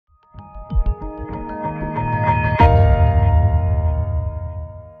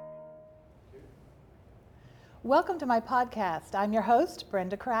Welcome to my podcast. I'm your host,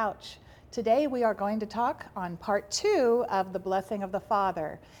 Brenda Crouch. Today we are going to talk on part 2 of The Blessing of the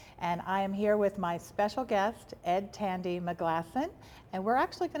Father. And I am here with my special guest, Ed Tandy McGlasson. And we're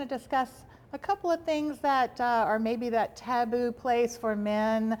actually going to discuss a couple of things that are maybe that taboo place for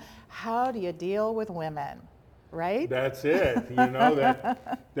men. How do you deal with women, right? That's it. You know,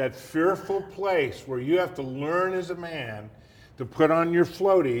 that fearful place where you have to learn as a man to put on your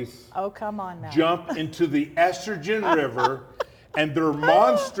floaties. Oh, come on now. Jump into the estrogen river, and there are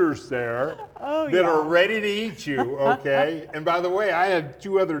monsters there that are ready to eat you, okay? And by the way, I had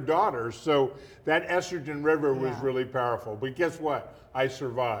 2 other daughters, so that estrogen river was really powerful. But guess what? I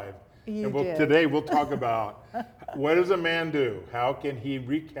survived. Today we'll talk about what does a man do? How can he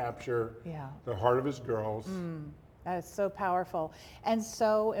recapture the heart of his girls? That is so powerful and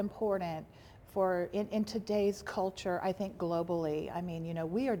so important for in today's culture, I think globally. I mean, you know,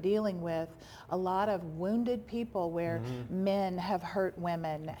 we are dealing with a lot of wounded people where men have hurt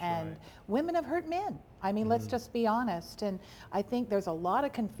women and women have hurt men. I mean, let's just be honest. And I think there's a lot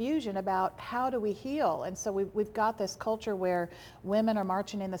of confusion about how do we heal. And so we've got this culture where women are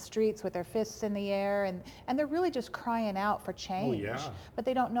marching in the streets with their fists in the air and they're really just crying out for change. But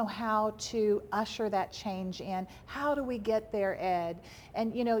they don't know how to usher that change in. How do we get there, Ed?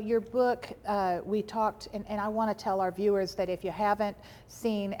 And you know, your book, we talked, and I want to tell our viewers that if you haven't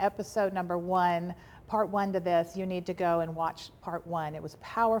seen episode number 1, part 1 to this, you need to go and watch part 1. It was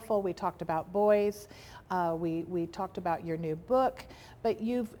powerful. We talked about boys. We talked about your new book, but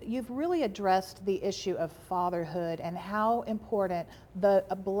you've really addressed the issue of fatherhood and how important the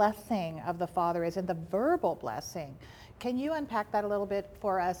blessing of the father is and the verbal blessing. Can you unpack that a little bit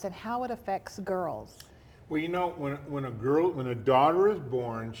for us and how it affects girls? Well, you know, when a daughter is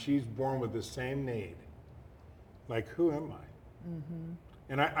born, she's born with the same need. Like, who am I?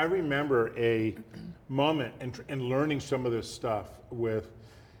 And I remember a moment in learning some of this stuff with,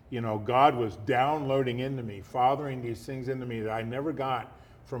 you know, God was downloading into me, fathering these things into me that I never got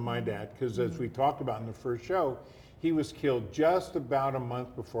from my dad. Because as we talked about in the first show, he was killed just about a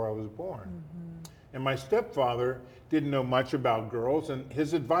month before I was born. And my stepfather didn't know much about girls. And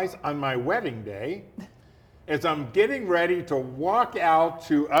his advice on my wedding day, as I'm getting ready to walk out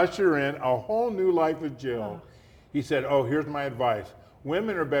to usher in a whole new life with Jill, he said, "Oh, here's my advice.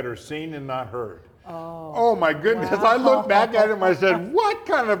 Women are better seen and not heard." Oh my goodness. Wow. I looked back at him, I said, what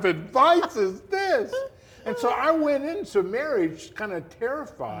kind of advice is this? And so I went into marriage kind of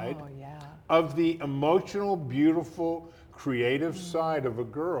terrified of the emotional, beautiful, creative side of a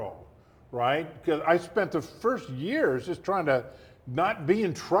girl, right? Because I spent the first years just trying to not be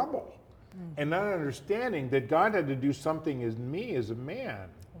in trouble and not understanding that God had to do something in me as a man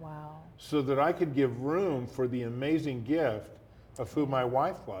so that I could give room for the amazing gift of who my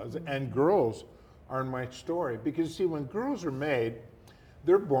wife was. And girls are in my story. Because see, when girls are made,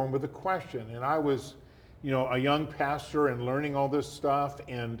 they're born with a question. And I was, you know, a young pastor and learning all this stuff.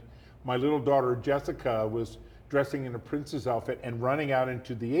 And my little daughter, Jessica, was dressing in a princess outfit and running out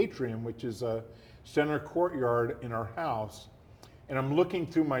into the atrium, which is a center courtyard in our house. And I'm looking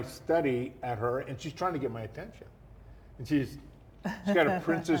through my study at her, and she's trying to get my attention. And she's got a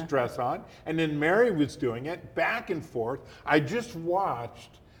princess dress on. And then Mary was doing it back and forth. I just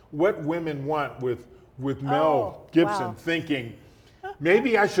watched What Women Want with Mel Gibson, thinking,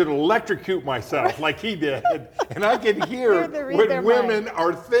 maybe I should electrocute myself like he did. And I can hear what women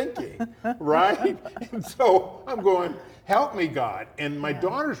are thinking, right? And so I'm going, help me, God. And my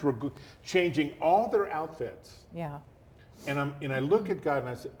daughters were changing all their outfits. And I look at God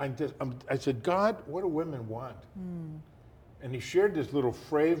and I said, God, what do women want? And he shared this little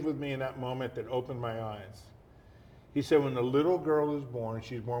phrase with me in that moment that opened my eyes. He said, when a little girl is born,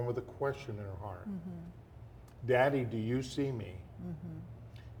 she's born with a question in her heart. Daddy, do you see me?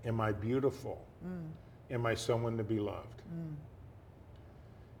 Am I beautiful? Am I someone to be loved?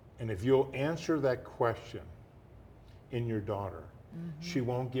 And if you'll answer that question in your daughter, she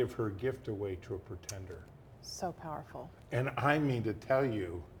won't give her gift away to a pretender. So powerful. And I mean to tell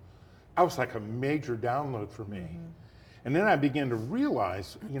you, I was like a major download for me. And then I began to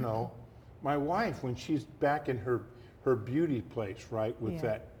realize, you know, my wife, when she's back in her beauty place, right, with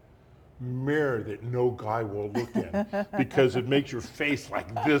that mirror that no guy will look in because it makes your face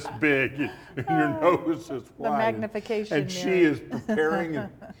like this big and your nose is wide. The magnification and mirror. She is preparing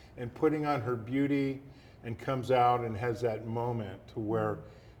and putting on her beauty and comes out and has that moment to where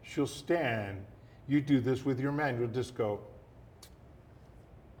she'll stand. You do this with your man, you'll just go,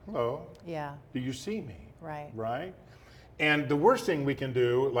 hello. Do you see me? Right? And the worst thing we can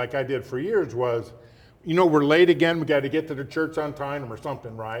do, like I did for years, was we're late again. We got to get to the church on time or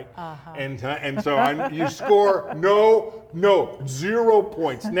something, right? Uh-huh. And so you score 0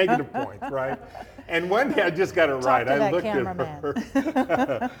 points, negative points, right? And one day I just got it right. to I that looked cameraman. at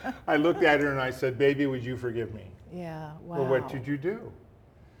her. I looked at her and I said, "Baby, would you forgive me?" Yeah, wow. Well, what did you do?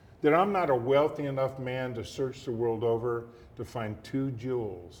 That I'm not a wealthy enough man to search the world over to find 2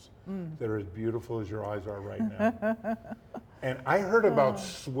 jewels that are as beautiful as your eyes are right now. And I heard about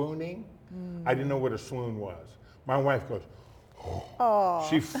swooning. I didn't know what a swoon was. My wife goes, Oh,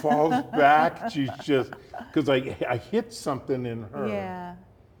 she falls back. She's just, because I hit something in her yeah,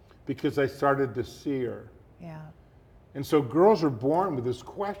 because I started to see her. yeah, And so girls are born with this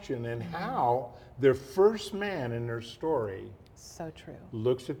question and how their first man in their story so true.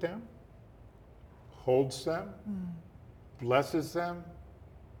 looks at them, holds them, blesses them,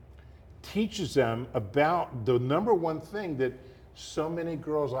 teaches them about the number one thing that so many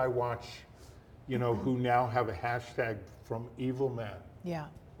girls I watch, who now have a hashtag from evil men, Yeah,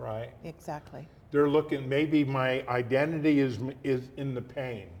 right? exactly. They're looking, maybe my identity is in the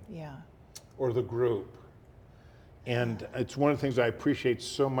pain Yeah, or the group. And it's one of the things I appreciate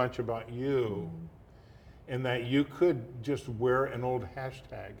so much about you, in that you could just wear an old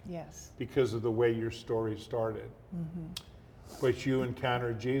hashtag yes, because of the way your story started. But you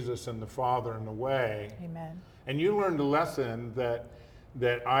encountered Jesus and the Father in the way, amen. and you learned a lesson that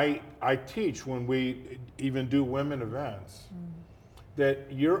I teach when we even do women events,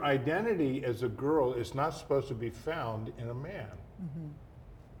 that your identity as a girl is not supposed to be found in a man.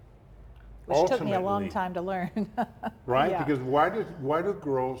 Which took me a long Ultimately, time to learn. right? Yeah. Because why do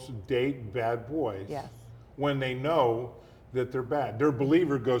girls date bad boys Yes. when they know that they're bad? Their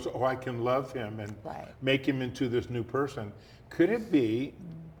believer goes, "Oh, I can love him and Right. make him into this new person." Could it be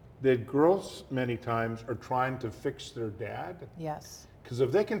that girls many times are trying to fix their dad? Yes, Because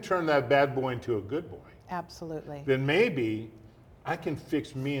if they can turn that bad boy into a good boy, absolutely. then maybe I can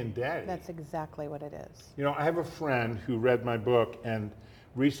fix me and daddy. That's exactly what it is. I have a friend who read my book and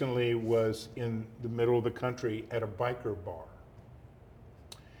recently was in the middle of the country at a biker bar.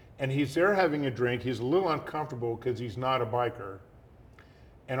 And he's there having a drink. He's a little uncomfortable because he's not a biker.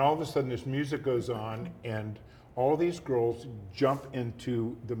 And all of a sudden this music goes on and all these girls jump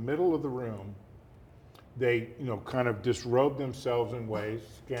into the middle of the room. They, kind of disrobe themselves in ways,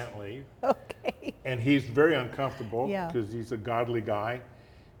 scantily. Okay. And he's very uncomfortable Yeah. because he's a godly guy.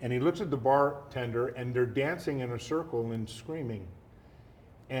 And he looks at the bartender and they're dancing in a circle and screaming.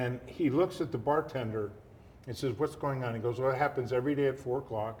 And he looks at the bartender and says, "What's going on?" He goes, "Well, it happens every day at 4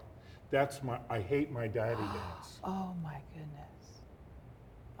 o'clock. I hate my daddy dance. Oh my goodness.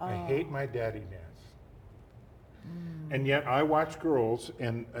 I hate my daddy dance." And yet I watch girls,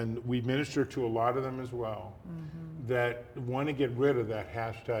 and we minister to a lot of them as well, that want to get rid of that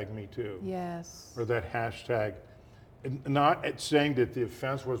hashtag Me Too. Yes. Or that hashtag, and not at saying that the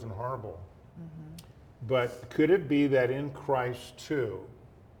offense wasn't horrible, but could it be that in Christ too,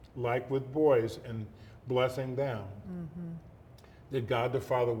 like with boys and blessing them, that God the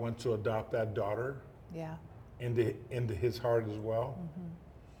Father wants to adopt that daughter Yeah. into his heart as well?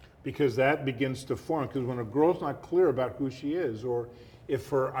 Because that begins to form, because when a girl's not clear about who she is, or if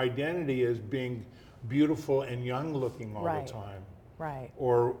her identity is being beautiful and young looking all Right. the time, Right.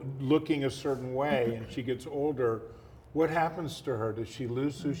 or looking a certain way and she gets older, what happens to her? Does she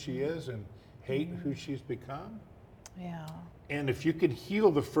lose who she is and hate who she's become? Yeah. And if you could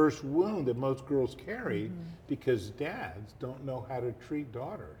heal the first wound that most girls carry, because dads don't know how to treat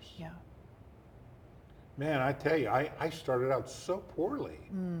daughters. Yeah. Man, I tell you, I started out so poorly.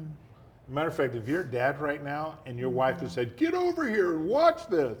 Matter of fact, if you're a dad right now and your wife has said, "Get over here and watch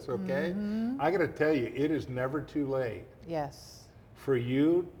this," okay? I gotta tell you, it is never too late Yes. for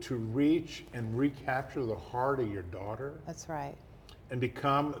you to reach and recapture the heart of your daughter That's right. and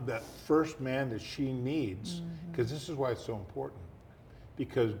become that first man that she needs. Because this is why it's so important.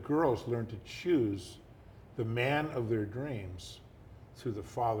 Because girls learn to choose the man of their dreams through the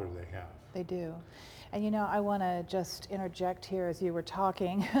father they have. They do. And I want to just interject here as you were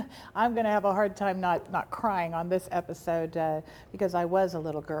talking. I'm going to have a hard time not crying on this episode because I was a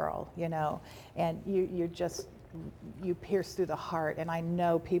little girl, and you pierce through the heart, and I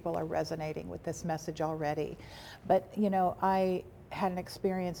know people are resonating with this message already. But, I had an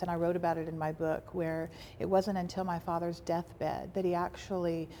experience, and I wrote about it in my book, where it wasn't until my father's deathbed that he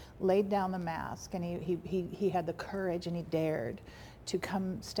actually laid down the mask, and he had the courage, and he dared to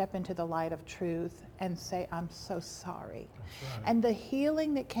come step into the light of truth and say, "I'm so sorry." That's right. And the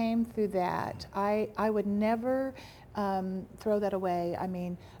healing that came through that, I would never throw that away. I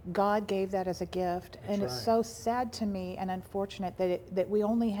mean, God gave that as a gift, and it's right. so sad to me and unfortunate that we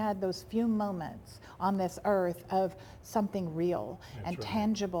only had those few moments on this earth of something real and right.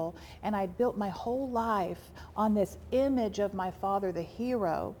 tangible. And I built my whole life on this image of my father, the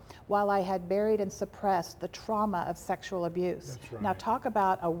hero, while I had buried and suppressed the trauma of sexual abuse. That's right. Now, talk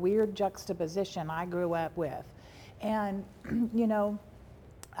about a weird juxtaposition I grew up with. And, you know,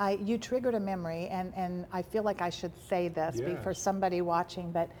 you triggered a memory, and I feel like I should say this for Yes. somebody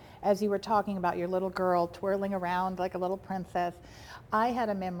watching, but as you were talking about your little girl twirling around like a little princess, I had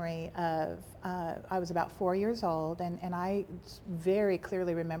a memory of, I was about 4 years old, and I very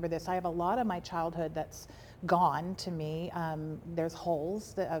clearly remember this. I have a lot of my childhood that's gone to me. There's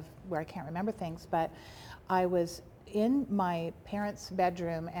holes of where I can't remember things, but I was in my parents'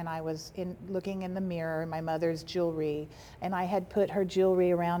 bedroom, and I was looking in the mirror, my mother's jewelry, and I had put her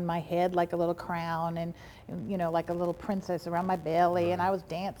jewelry around my head like a little crown, and you know, like a little princess around my belly, and I was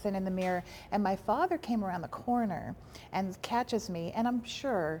dancing in the mirror, and my father came around the corner and catches me, and I'm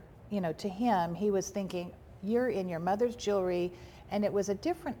sure, you know, to him, he was thinking, you're in your mother's jewelry, and it was a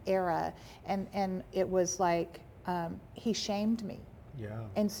different era, and it was like, he shamed me. Yeah.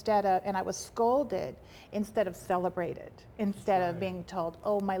 Instead of, and I was scolded instead of celebrated, instead of being told,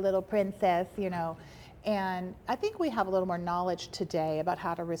 oh, my little princess, you know. And I think we have a little more knowledge today about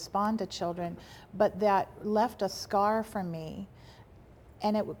how to respond to children, but that left a scar for me.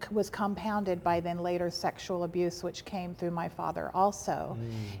 And it was compounded by then later sexual abuse, which came through my father also.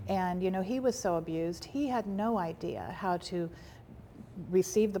 And, you know, he was so abused, he had no idea how to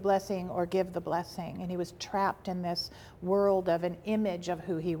receive the blessing or give the blessing, and he was trapped in this world of an image of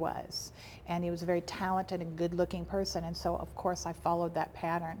who he was. And he was a very talented and good looking person, and so of course I followed that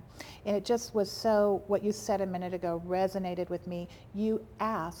pattern. And it just was so, what you said a minute ago resonated with me. You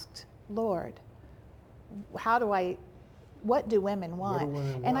asked, Lord, what do women want?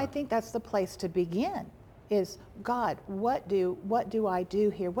 And I think that's the place to begin, is God, what do I do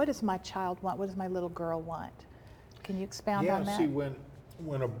here? What does my child want? What does my little girl want? Can you expound on that? See,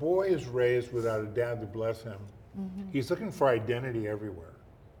 when a boy is raised without a dad to bless him, he's looking for identity everywhere.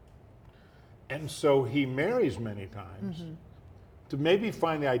 And so he marries many times to maybe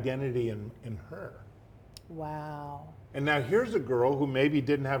find the identity in her. Wow. And now here's a girl who maybe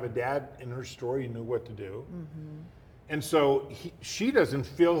didn't have a dad in her story who knew what to do. And so she doesn't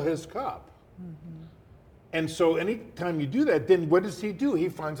fill his cup. And so anytime you do that, then what does he do? He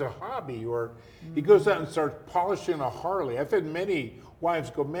finds a hobby, or he goes out and starts polishing a Harley. I've had many wives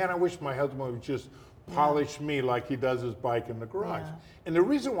go, man, I wish my husband would just polish me like he does his bike in the garage. And the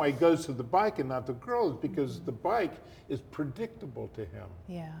reason why he goes to the bike and not the girl is because the bike is predictable to him.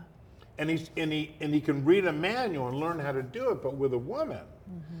 Yeah. And he can read a manual and learn how to do it, but with a woman,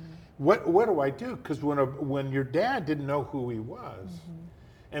 what do I do? Because when your dad didn't know who he was,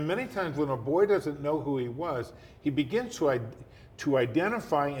 and many times when a boy doesn't know who he was, he begins to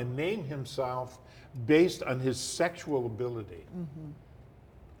identify and name himself based on his sexual ability.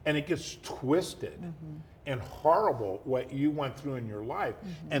 And it gets twisted and horrible what you went through in your life.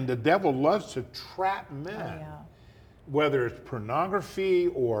 And the devil loves to trap men, whether it's pornography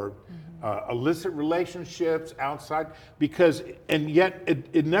or illicit relationships outside, and yet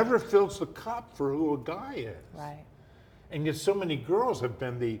it never fills the cup for who a guy is. Right. And yet so many girls have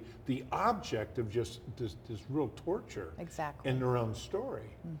been the object of just this real torture in their own story.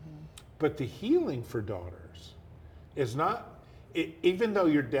 But the healing for daughters is not, even though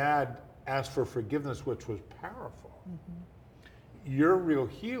your dad asked for forgiveness, which was powerful, your real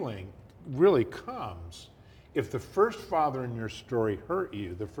healing really comes if the first father in your story hurt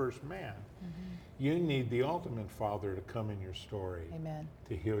you, the first man. You need the ultimate father to come in your story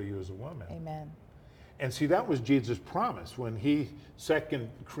to heal you as a woman. Amen. And see, that was Jesus' promise. When 2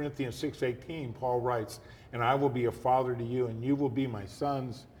 Corinthians 6:18, Paul writes, and I will be a father to you, and you will be my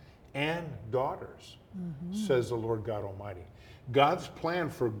sons and daughters, says the Lord God Almighty. God's plan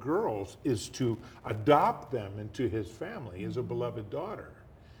for girls is to adopt them into his family as a beloved daughter,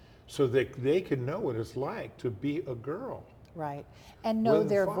 so that they can know what it's like to be a girl. Right. And know with a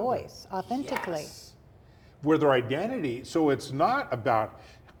their father. voice authentically. Yes. Where their identity, so it's not about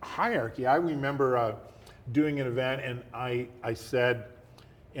hierarchy. I remember doing an event, and I said,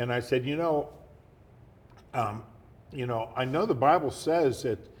 I know the Bible says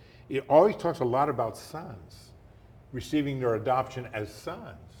that it always talks a lot about sons receiving their adoption as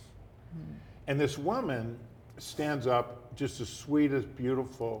sons. And this woman stands up, just the sweetest,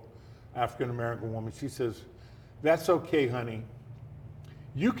 beautiful African-American woman. She says, that's okay, honey.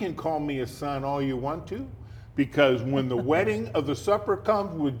 You can call me a son all you want to, Because when the wedding of the supper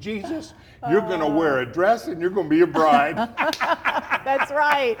comes with Jesus, you're going to wear a dress and you're going to be a bride. That's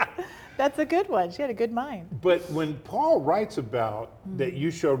right. That's a good one. She had a good mind. But when Paul writes about that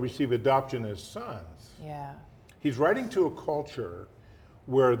you shall receive adoption as sons, Yeah. he's writing to a culture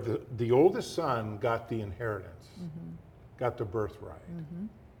where the oldest son got the inheritance, got the birthright.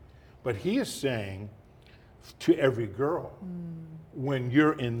 But he is saying to every girl, when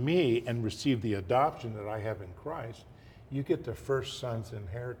you're in me and receive the adoption that I have in Christ, you get the first son's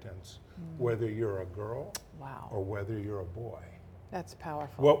inheritance, whether you're a girl Wow. or whether you're a boy. That's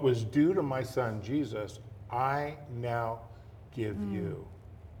powerful. What was due to my son Jesus, I now give you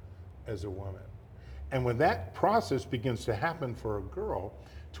as a woman. And when that process begins to happen for a girl,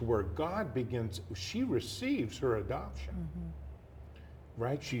 to where God begins, she receives her adoption.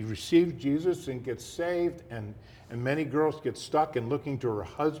 Right? She received Jesus and gets saved, and many girls get stuck in looking to her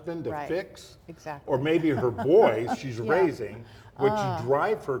husband to Right. fix. Exactly. Or maybe her boys she's Yeah. raising, which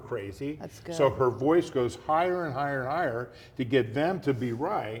drive her crazy. That's good. So her voice goes higher and higher and higher to get them to be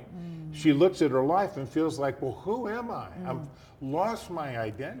right. She looks at her life and feels like, well, who am I? I've lost my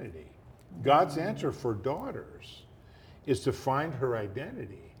identity. God's answer for daughters is to find her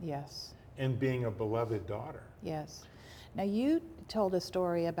identity Yes. in being a beloved daughter. Yes. Now, you told a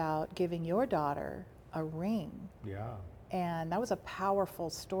story about giving your daughter a ring, Yeah. and that was a powerful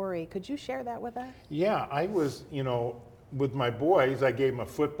story. Could you share that with us? Yeah, I was, with my boys, I gave them a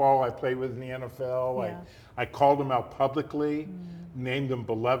football I played with in the NFL. Yeah. I called them out publicly, named them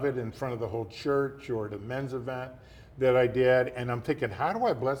beloved in front of the whole church or at a men's event that I did. And I'm thinking, how do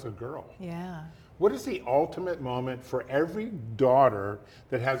I bless a girl? Yeah. What is the ultimate moment for every daughter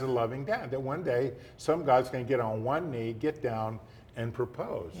that has a loving dad? That one day some guy's going to get on one knee, get down, and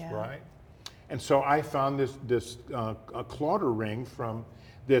propose, Yeah. right? And so I found this a Clauder ring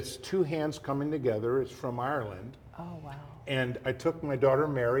that's two hands coming together. It's from Ireland. Oh, wow. And I took my daughter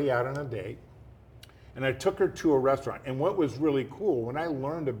Mary out on a date, and I took her to a restaurant. And what was really cool, when I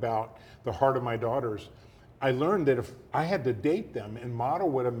learned about the heart of my daughters, I learned that if I had to date them and model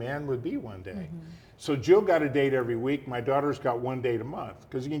what a man would be one day. So Jill got a date every week. My daughter's got one date a month,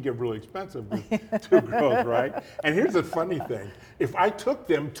 because it can get really expensive with two girls, right? And here's the funny thing. If I took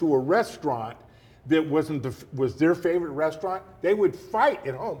them to a restaurant that was their favorite restaurant, they would fight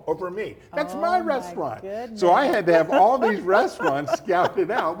at home over me. That's my Oh, my restaurant. goodness. So I had to have all these restaurants scouted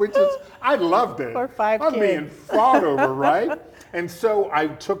out, I loved it. For 5 I'm kids. being fought over, right? And so I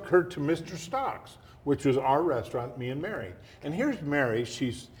took her to Mr. Stock's, which was our restaurant, me and Mary. And here's Mary.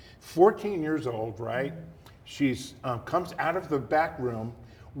 She's 14 years old, right? She's comes out of the back room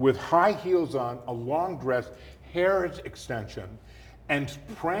with high heels on, a long dress, hair extension, and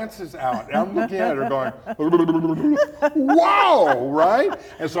prances out. And I'm looking at her going, wow, right?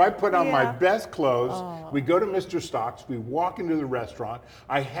 And so I put on my Yeah. best clothes. We go to Mr. Stock's. We walk into the restaurant.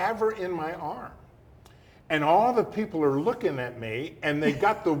 I have her in my arm. And all the people are looking at me, and they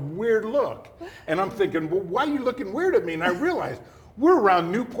got the weird look. And I'm thinking, well, why are you looking weird at me? And I realized we're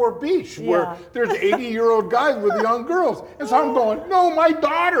around Newport Beach, where Yeah. there's 80-year-old guys with young girls. And so I'm going, no, my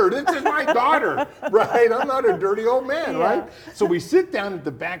daughter. This is my daughter, right? I'm not a dirty old man, Yeah. right? So we sit down at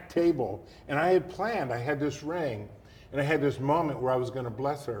the back table, and I had planned, I had this ring, and I had this moment where I was going to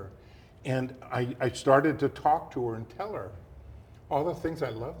bless her. And I started to talk to her and tell her all the things I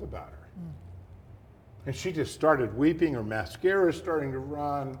loved about her. And she just started weeping. Her mascara starting to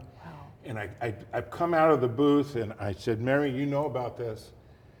run. Wow. And I've come out of the booth, and I said, Mary, you know about this.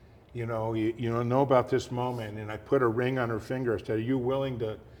 You know about this moment. And I put a ring on her finger. I said, are you willing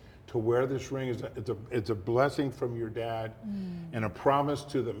to wear this ring? It's a blessing from your dad, and a promise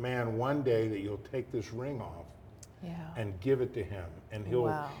to the man one day that you'll take this ring off Yeah. and give it to him. And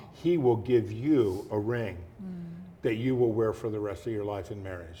Wow. he will give you a ring that you will wear for the rest of your life in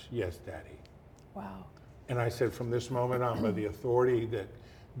marriage. Yes, Daddy. Wow. And I said, from this moment on, by the authority that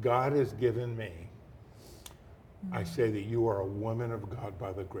God has given me, I say that you are a woman of God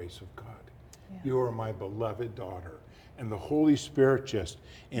by the grace of God. Yeah. You are my beloved daughter. And the Holy Spirit just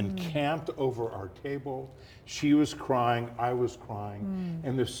encamped over our table. She was crying, I was crying.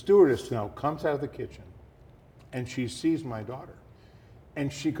 And the stewardess now comes out of the kitchen, and she sees my daughter.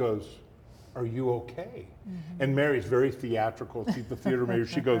 And she goes, are you okay? And Mary's very theatrical. She's the theater major.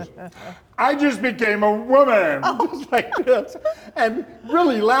 She goes, I just became a woman, just like this. And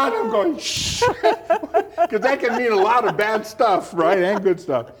really loud, I'm going, shh. Because that can mean a lot of bad stuff, right? And good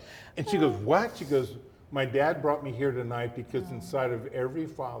stuff. And she goes, what? She goes, my dad brought me here tonight because inside of every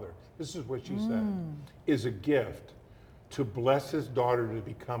father, this is what she said, is a gift to bless his daughter to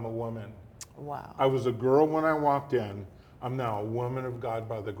become a woman. Wow. I was a girl when I walked in, I'm now a woman of God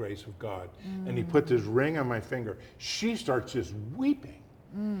by the grace of God. And he put this ring on my finger. She starts just weeping.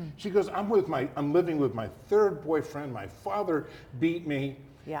 She goes, I'm living with my third boyfriend. My father beat me.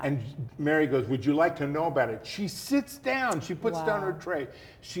 Yeah. And Mary goes, would you like to know about it? She sits down. She puts down her Wow. tray.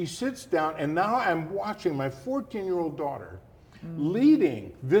 She sits down, and now I'm watching my 14-year-old daughter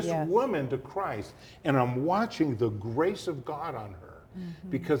leading this Yes. woman to Christ, and I'm watching the grace of God on her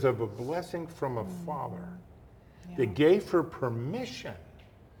because of a blessing from a father that gave her permission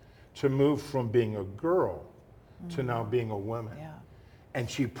to move from being a girl to now being a woman. Yeah. And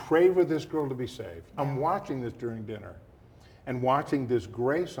she prayed for this girl to be saved. I'm watching this during dinner and watching this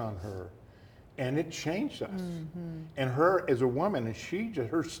grace on her, and it changed us. And her as a woman, and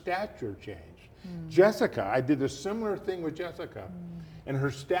her stature changed. Jessica, I did a similar thing with Jessica, and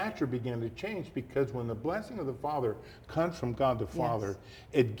her stature began to change because when the blessing of the Father comes from God the Father,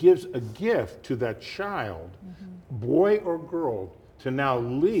 it gives a gift to that child, boy or girl, to now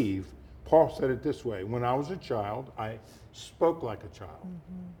leave. Paul said it this way: when I was a child, I spoke like a child.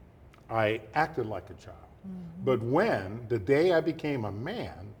 I acted like a child. But when, the day I became a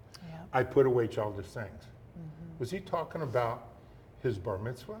man, I put away childish things. Was he talking about his bar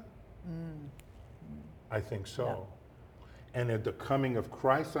mitzvah? I think so. And at the coming of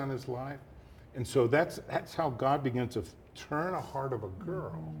Christ on his life. And so that's how God begins to turn a heart of a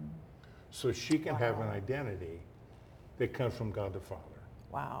girl so she can have an identity that comes from God the Father.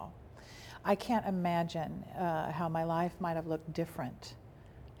 Wow. I can't imagine how my life might have looked different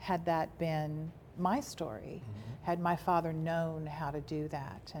had that been my story, had my father known how to do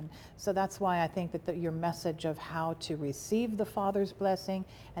that. And so that's why I think that your message of how to receive the Father's blessing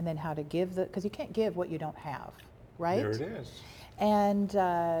and then how to give because you can't give what you don't have, right? There it is. And,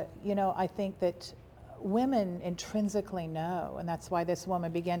 I think that women intrinsically know, and that's why this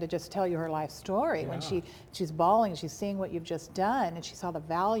woman began to just tell you her life story. When she's bawling, she's seeing what you've just done, and she saw the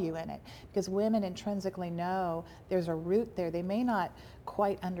value in it. Because women intrinsically know there's a root there. They may not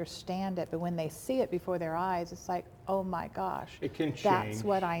quite understand it, but when they see it before their eyes, it's like, oh my gosh, it can change. That's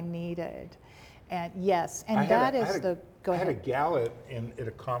what I needed. And yes, and go I ahead. had a gal at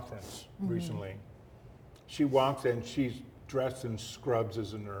a conference recently. She walks in, she's dressed in scrubs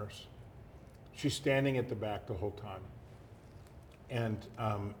as a nurse. She's standing at the back the whole time. And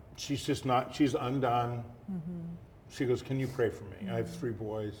she's undone. She goes, can you pray for me? I have 3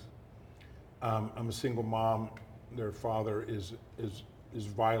 boys. I'm a single mom. Their father is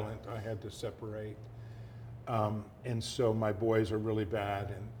violent. I had to separate. And so my boys are really bad,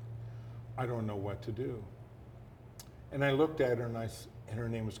 and I don't know what to do. And I looked at her, and her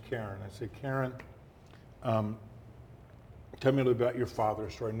name was Karen. I said, Karen, tell me a little about your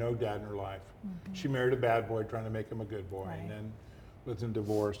father's story. No dad in her life. She married a bad boy, trying to make him a good boy, and then was in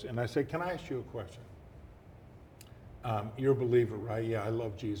divorce. And I said, can I ask you a question? You're a believer, right? Yeah, I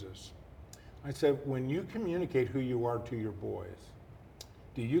love Jesus. I said, when you communicate who you are to your boys,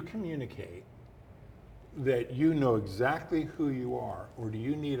 do you communicate that you know exactly who you are, or do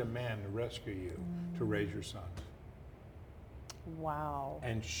you need a man to rescue you to raise your sons? Wow.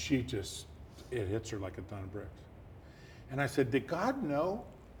 And it hits her like a ton of bricks. And I said, did God know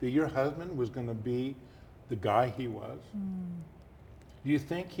that your husband was going to be the guy he was? Do you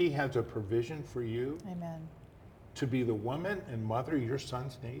think he has a provision for you? Amen. To be the woman and mother your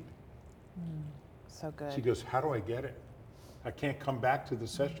sons need? So good. She goes, how do I get it? I can't come back to the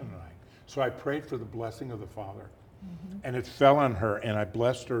session tonight. So I prayed for the blessing of the Father. And it fell on her, and I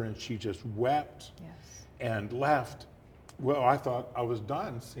blessed her, and she just wept and left. Well, I thought I was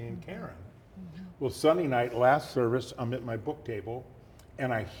done seeing Karen. Well, Sunday night, last service, I'm at my book table,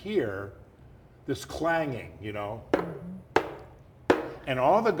 and I hear this clanging, and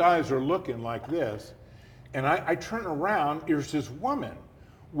all the guys are looking like this, and I turn around, there's this woman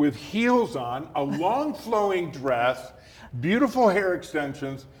with heels on, a long flowing dress, beautiful hair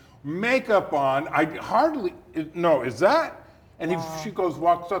extensions, makeup on. Is that? And she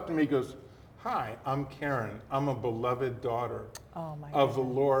walks up to me, goes, hi, I'm Karen. I'm a beloved daughter of the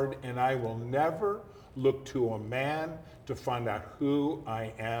Lord, and I will never look to a man to find out who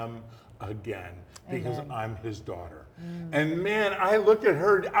I am again, because I'm his daughter. And man, I looked at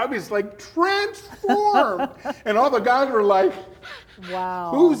her, I was like transformed. And all the guys were like,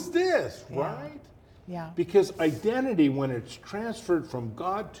 wow, who's this, right? Yeah. Because identity, when it's transferred from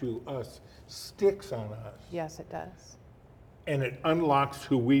God to us, sticks on us. Yes, it does. And it unlocks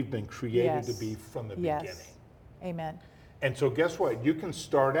who we've been created to be from the beginning. Amen. And so guess what? You can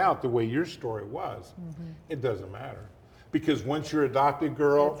start out the way your story was. It doesn't matter. Because once you're adopted,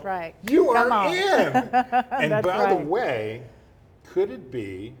 girl, that's right. You are in. And by the right. way, could it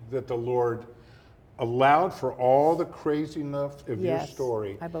be that the Lord allowed for all the craziness of your Yes,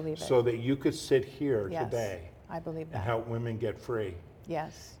 story I believe it. so that you could sit here Yes, today I believe and that. help women get free.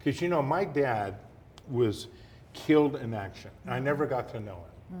 Yes. Because, my dad was killed in action. I never got to know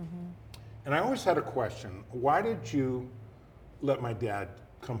him. And I always had a question. Why did you let my dad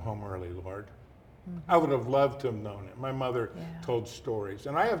come home early, Lord? I would have loved to have known it. My mother Yeah. told stories.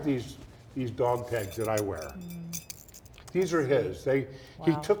 And I have these dog tags that I wear. These are his. He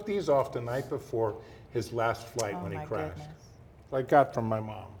Wow. took these off the night before his last flight Oh when he my crashed. goodness. I got from my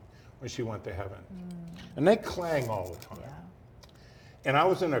mom when she went to heaven. And they clang all the time. Yeah. And I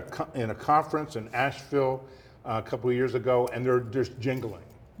was in a conference in Asheville a couple of years ago, and they're just jingling.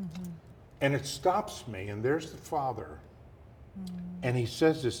 And it stops me, and there's the Father. And he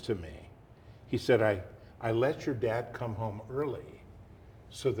says this to me. He said, I let your dad come home early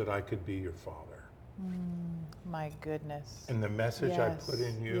so that I could be your father. My goodness. And the message I put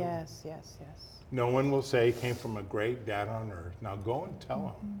in you, Yes. no one will say came from a great dad on earth. Now go and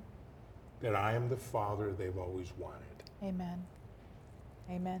tell them that I am the father they've always wanted. Amen.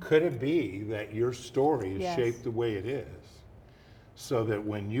 Amen. Could it be that your story is Yes. shaped the way it is so that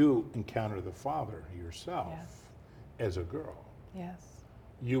when you encounter the Father yourself Yes. as a girl, Yes.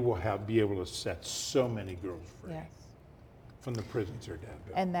 you will be able to set so many girls free Yes. from the prisons their dad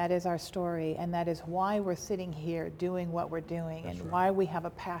built. And that is our story, and that is why we're sitting here doing what we're doing, That's and right. why we have a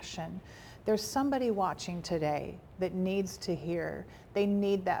passion. There's somebody watching today that needs to hear. They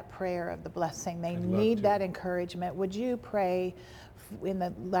need that prayer of the blessing. They I'd love need to. that encouragement. Would you pray in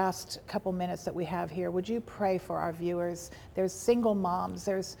the last couple minutes that we have here? Would you pray for our viewers? There's single moms.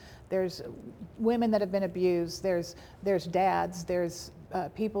 There's women that have been abused. There's dads. There's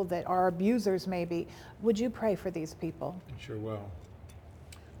people that are abusers maybe. Would you pray for these people? I sure will.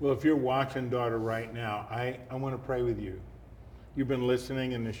 Well, if you're watching, daughter, right now, I want to pray with you. You've been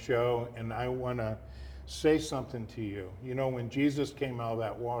listening in the show, and I want to say something to you. When Jesus came out of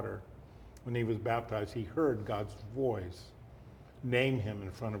that water, when he was baptized, he heard God's voice name him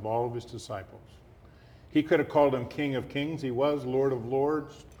in front of all of his disciples. He could have called him King of Kings. He was Lord of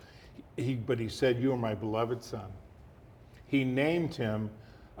Lords. But he said, you are my beloved son. He named him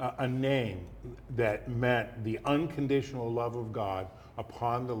a name that meant the unconditional love of God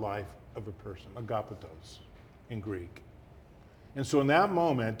upon the life of a person, agapetos in Greek. And so in that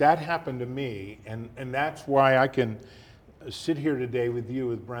moment, that happened to me, and that's why I can sit here today with you,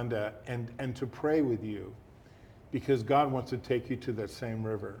 with Brenda, and to pray with you, because God wants to take you to that same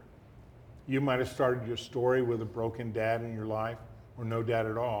river. You might have started your story with a broken dad in your life, or no dad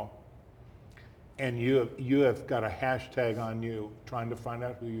at all, and you have got a hashtag on you trying to find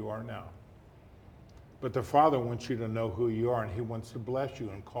out who you are now. But the Father wants you to know who you are, and he wants to bless you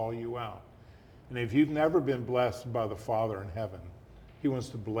and call you out. And if you've never been blessed by the Father in heaven, he wants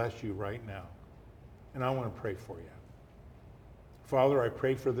to bless you right now. And I want to pray for you. Father, I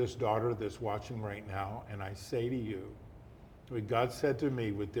pray for this daughter that's watching right now, and I say to you, what God said to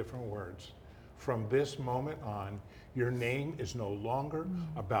me with different words, from this moment on, your name is no longer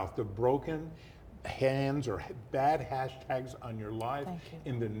about the broken hands or bad hashtags on your life. Thank you.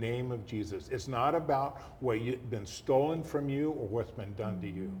 In the name of Jesus. It's not about what's been stolen from you or what's been done to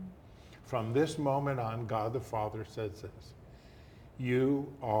you. From this moment on, God the Father says this,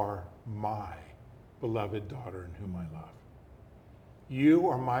 you are my beloved daughter in whom I love. You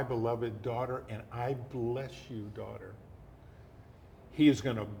are my beloved daughter, and I bless you, daughter. He is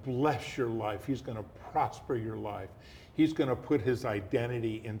going to bless your life. He's going to prosper your life. He's going to put his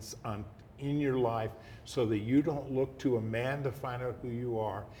identity in your life so that you don't look to a man to find out who you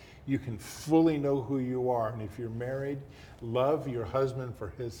are. You can fully know who you are. And if you're married, love your husband for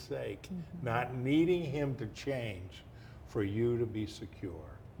his sake, not needing him to change for you to be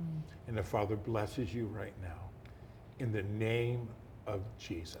secure. And the Father blesses you right now in the name of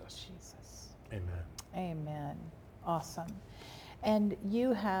Jesus. Jesus. Amen. Amen. Awesome. And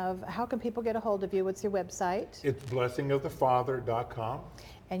you have, how can people get a hold of you? What's your website? It's blessingofthefather.com.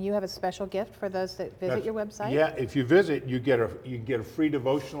 And you have a special gift for those that visit your website? Yeah, if you visit, you get a free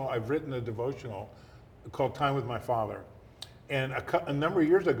devotional. I've written a devotional called Time with My Father. And a number of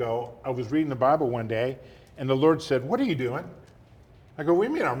years ago, I was reading the Bible one day, and the Lord said, "What are you doing?" I go, "What do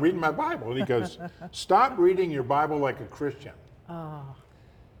you mean? I'm reading my Bible." And he goes, "Stop reading your Bible like a Christian. Oh,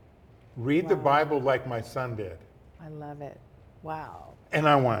 Read the Bible like my son did." I love it. Wow. And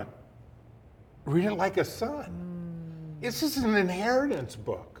I went, "Read it like a son." This is an inheritance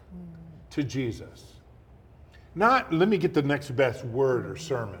book to Jesus. Not, let me get the next best word or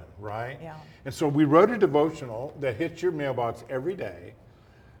sermon, right? Yeah. And so we wrote a devotional that hits your mailbox every day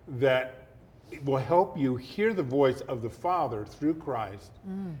that will help you hear the voice of the Father through Christ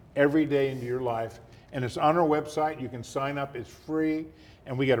every day into your life. And it's on our website. You can sign up. It's free.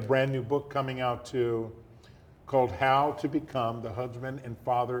 And we got a brand new book coming out too called How to Become the Husband and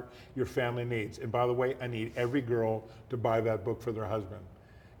Father Your Family Needs. And by the way, I need every girl to buy that book for their husband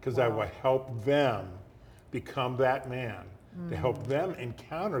because I will help them become that man, to help them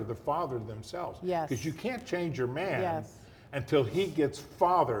encounter the Father themselves. Yes. Because you can't change your man Yes. until he gets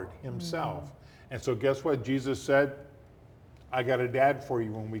fathered himself. And so guess what? Jesus said, I got a dad for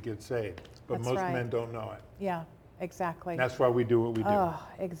you when we get saved. But That's most right. men don't know it. Yeah, exactly. That's why we do what we do. Oh,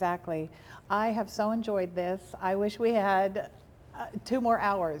 exactly. I have so enjoyed this. I wish we had 2 more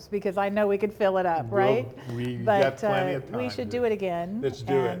hours because I know we could fill it up, right? We But got plenty of we time should to- do it again. Let's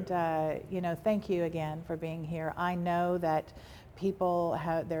do it. And thank you again for being here. I know that people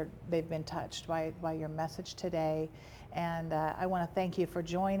they've been touched by your message today, and I want to thank you for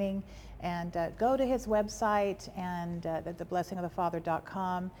joining. And go to his website and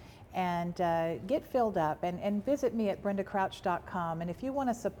theblessingofthefather.com and get filled up and visit me at brendacrouch.com. And if you want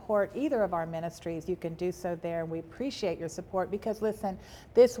to support either of our ministries, you can do so there. And we appreciate your support because, listen,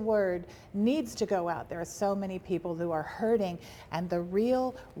 this word needs to go out. There are so many people who are hurting, and the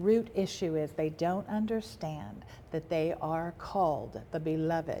real root issue is they don't understand that they are called the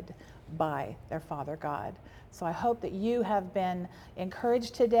beloved by their Father God. So I hope that you have been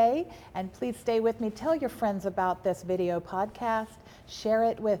encouraged today, and please stay with me. Tell your friends about this video podcast. Share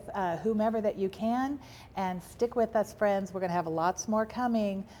it with whomever that you can, and stick with us, friends. We're going to have lots more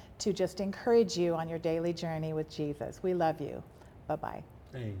coming to just encourage you on your daily journey with Jesus. We love you. Bye-bye.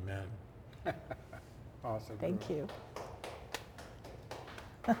 Amen. Awesome. Thank you.